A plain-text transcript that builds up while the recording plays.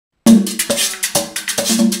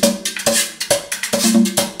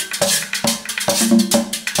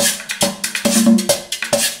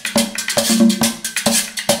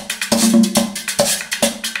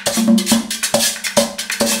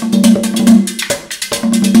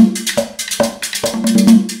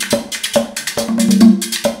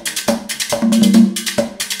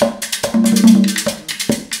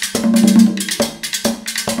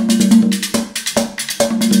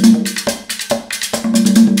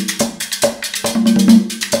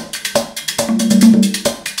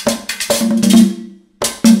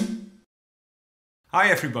Hi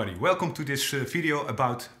everybody, welcome to this video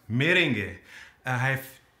about merengue. I have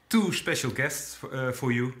two special guests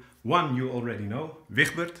for you. One you already know,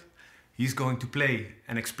 Wigbert. He's going to play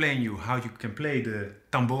and explain you how you can play the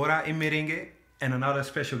tambora in merengue. And another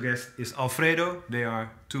special guest is Alfredo. They are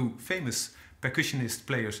two famous percussionist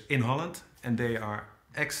players in Holland and they are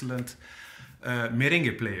excellent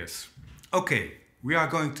merengue players. Okay, we are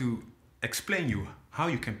going to explain you how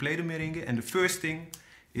you can play the merengue, and the first thing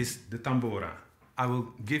is the tambora. I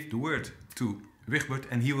will give the word to Wigbert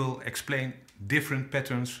and he will explain different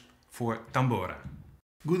patterns for tambora.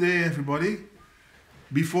 Good day everybody.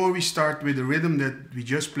 Before we start with the rhythm that we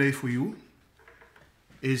just played for you,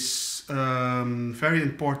 it's very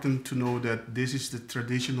important to know that this is the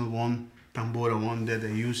traditional one, tambora one, that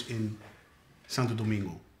they use in Santo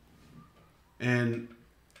Domingo. And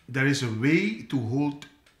there is a way to hold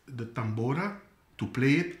the tambora, to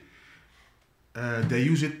play it. They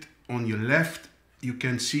use it on your left. You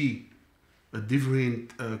can see a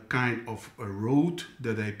different kind of a road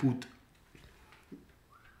that I put,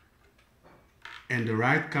 and the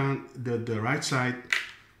right side.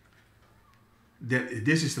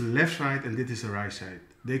 This is the left side and this is the right side.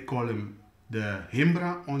 They call him the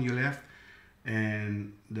himbra on your left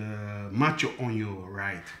and the macho on your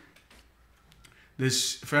right. This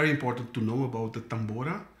is very important to know about the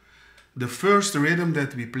tambora. The first rhythm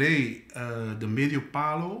that we play, the Medio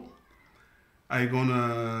Palo, I'm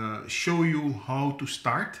gonna show you how to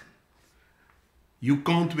start. You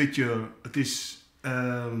count with your, it is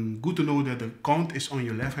good to know that the count is on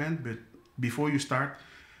your left hand, but before you start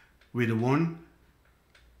with the one,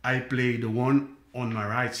 I play the one on my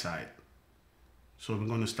right side. So I'm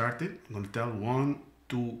gonna start it. I'm gonna tell 1,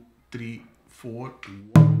 2, 3, 4,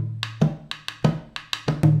 1.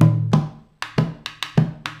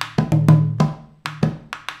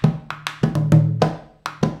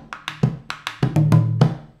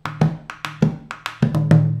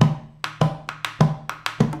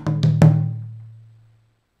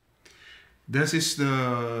 This is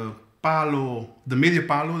the palo, the Medio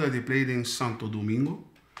Palo that they played in Santo Domingo.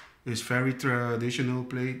 It's very traditional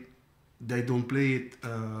played. They don't play it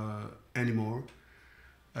anymore.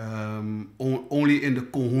 Only in the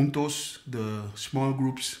conjuntos, the small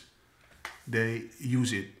groups, they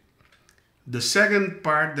use it. The second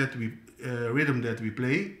part that we rhythm that we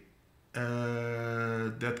play,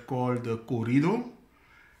 that called the corrido,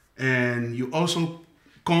 and you also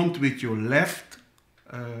count with your left,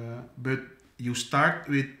 but you start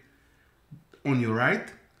with on your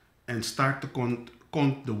right and start to count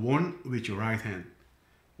the one with your right hand.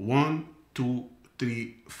 1, 2,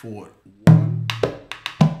 3, 4. 1.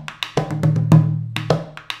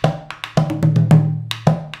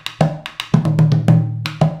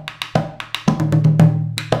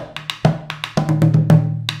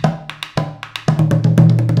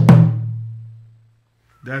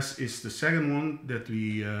 That is the second one that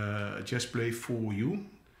we just played for you.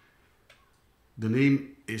 The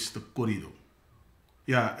name is the corrido.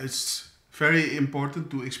 Yeah, it's very important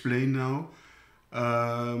to explain now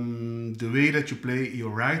the way that you play your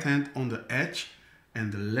right hand on the edge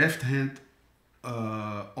and the left hand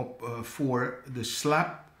for the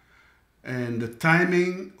slap, and the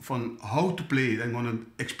timing from how to play it. I'm gonna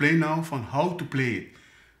explain now from how to play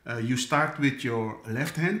it. You start with your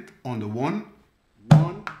left hand on the 1,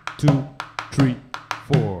 1, 2, 3,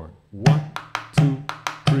 4. 1, 2,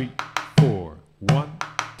 3, 4. 1,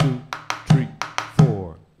 2, 3,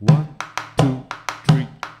 4. 1, 2, 3,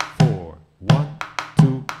 4. 1,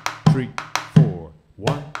 2, 3, 4.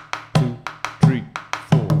 1, 2, 3,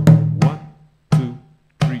 4. 1, 2,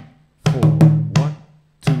 3, 4. 1,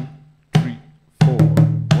 2, 3, 4.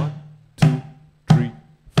 1, 2, 3,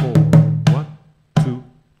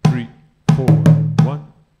 4. 1,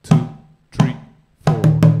 2, 3, 4. 1, 2, 3,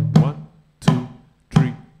 4. 1, 2, 3,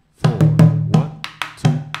 4. 1,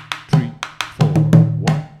 2, 3, 4. 1, 2, 3, 4. 1,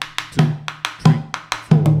 2, 3,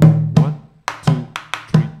 4. 1,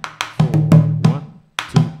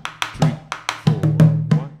 2, 3, 4.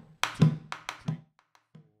 1, 2,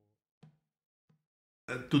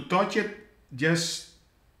 3. To touch it, just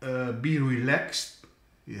be relaxed.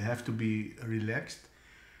 You have to be relaxed,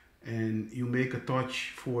 and you make a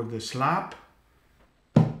touch for the slap,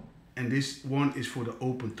 and this one is for the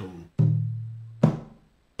open tone.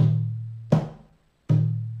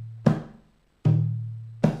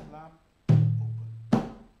 Slap, open.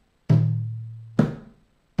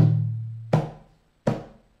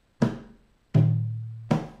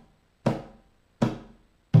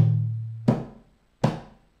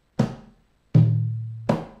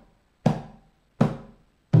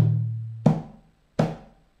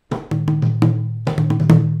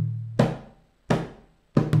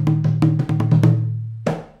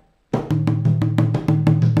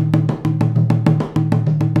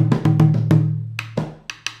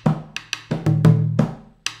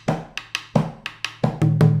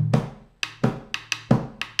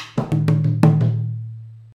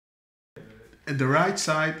 the right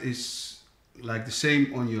side is like the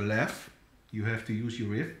same on your left, you have to use your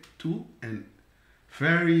wrist too, and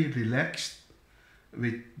very relaxed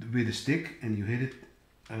with a stick, and you hit it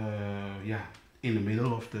yeah, in the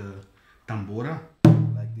middle of the tambora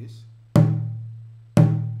like this,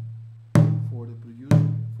 for the producer,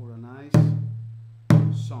 for a nice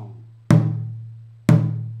song.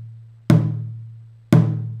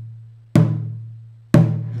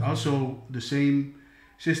 Also the same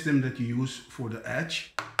system that you use for the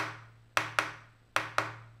edge.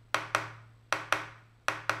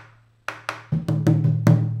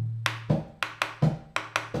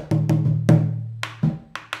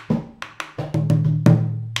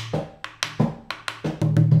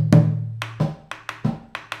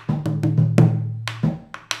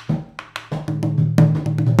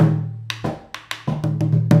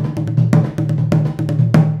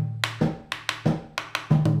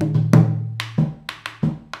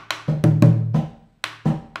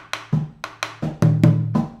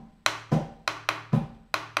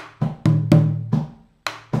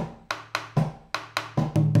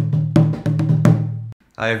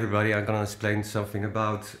 Hi everybody, I'm gonna explain something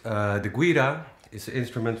about the guira. It's an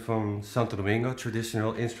instrument from Santo Domingo,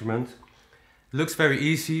 traditional instrument. It looks very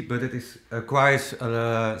easy, but it requires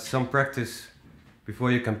some practice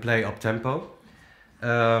before you can play up tempo.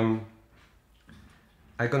 I'm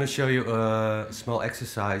gonna show you a small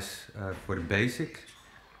exercise for the basic.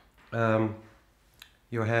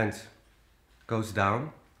 Your hand goes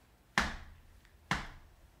down.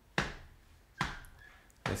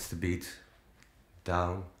 That's the beat.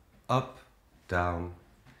 Down, up, down,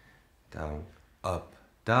 down, up,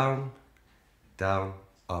 down, down,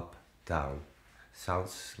 up, down.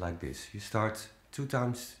 Sounds like this. You start 2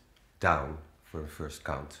 times down for the first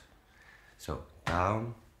count. So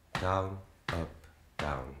down, down, up,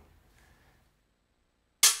 down.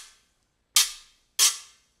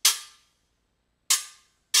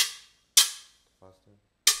 Faster.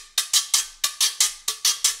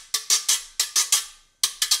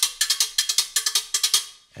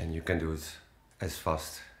 And you can do it as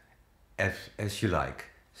fast as you like.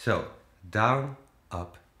 So, down,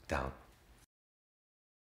 up, down.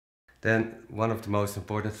 Then one of the most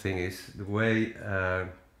important thing is the way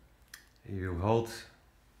you hold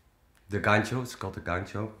the gancho. It's called the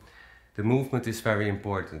gancho. The movement is very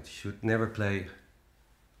important. You should never play,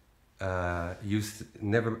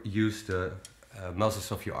 never use the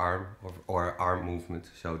muscles of your arm or arm movement.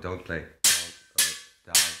 So don't play down,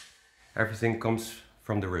 up, down. Everything comes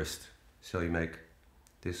from the wrist, so you make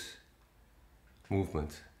this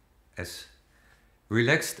movement as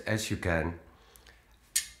relaxed as you can.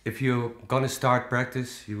 If you're gonna start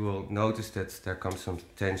practice, you will notice that there comes some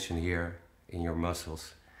tension here in your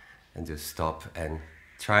muscles, and just stop and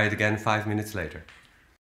try it again 5 minutes later.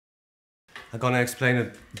 I'm gonna explain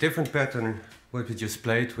a different pattern what we just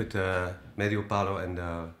played with the Medio Palo and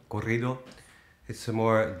Corrido. It's a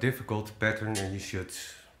more difficult pattern, and you should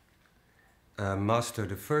master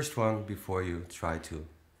the first one before you try to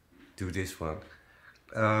do this one.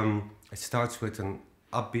 It starts with an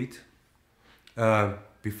upbeat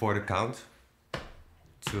before the count.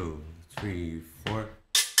 2, 3, 4.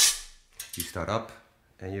 You start up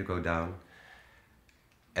and you go down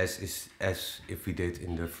as if we did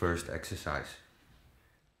in the first exercise.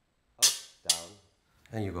 Up, down,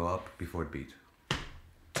 and you go up before the beat.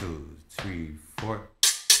 2, 3, 4.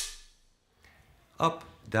 Up,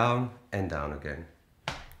 down, and down again.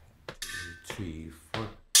 2, 3, 4.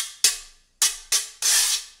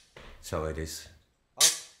 So it is up,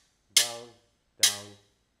 down, down,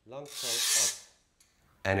 long throat up,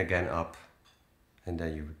 and again up, and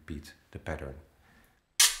then you repeat the pattern.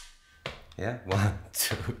 Yeah, 1,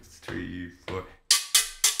 2, 3, 4.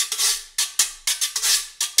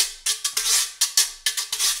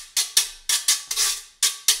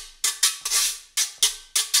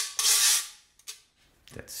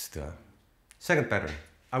 That's the second pattern.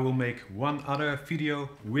 I will make one other video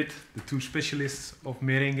with the 2 specialists of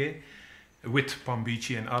merengue, with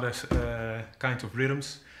pambiche and other kinds of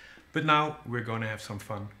rhythms. But now we're gonna have some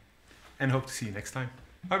fun and hope to see you next time.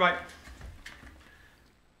 Bye bye!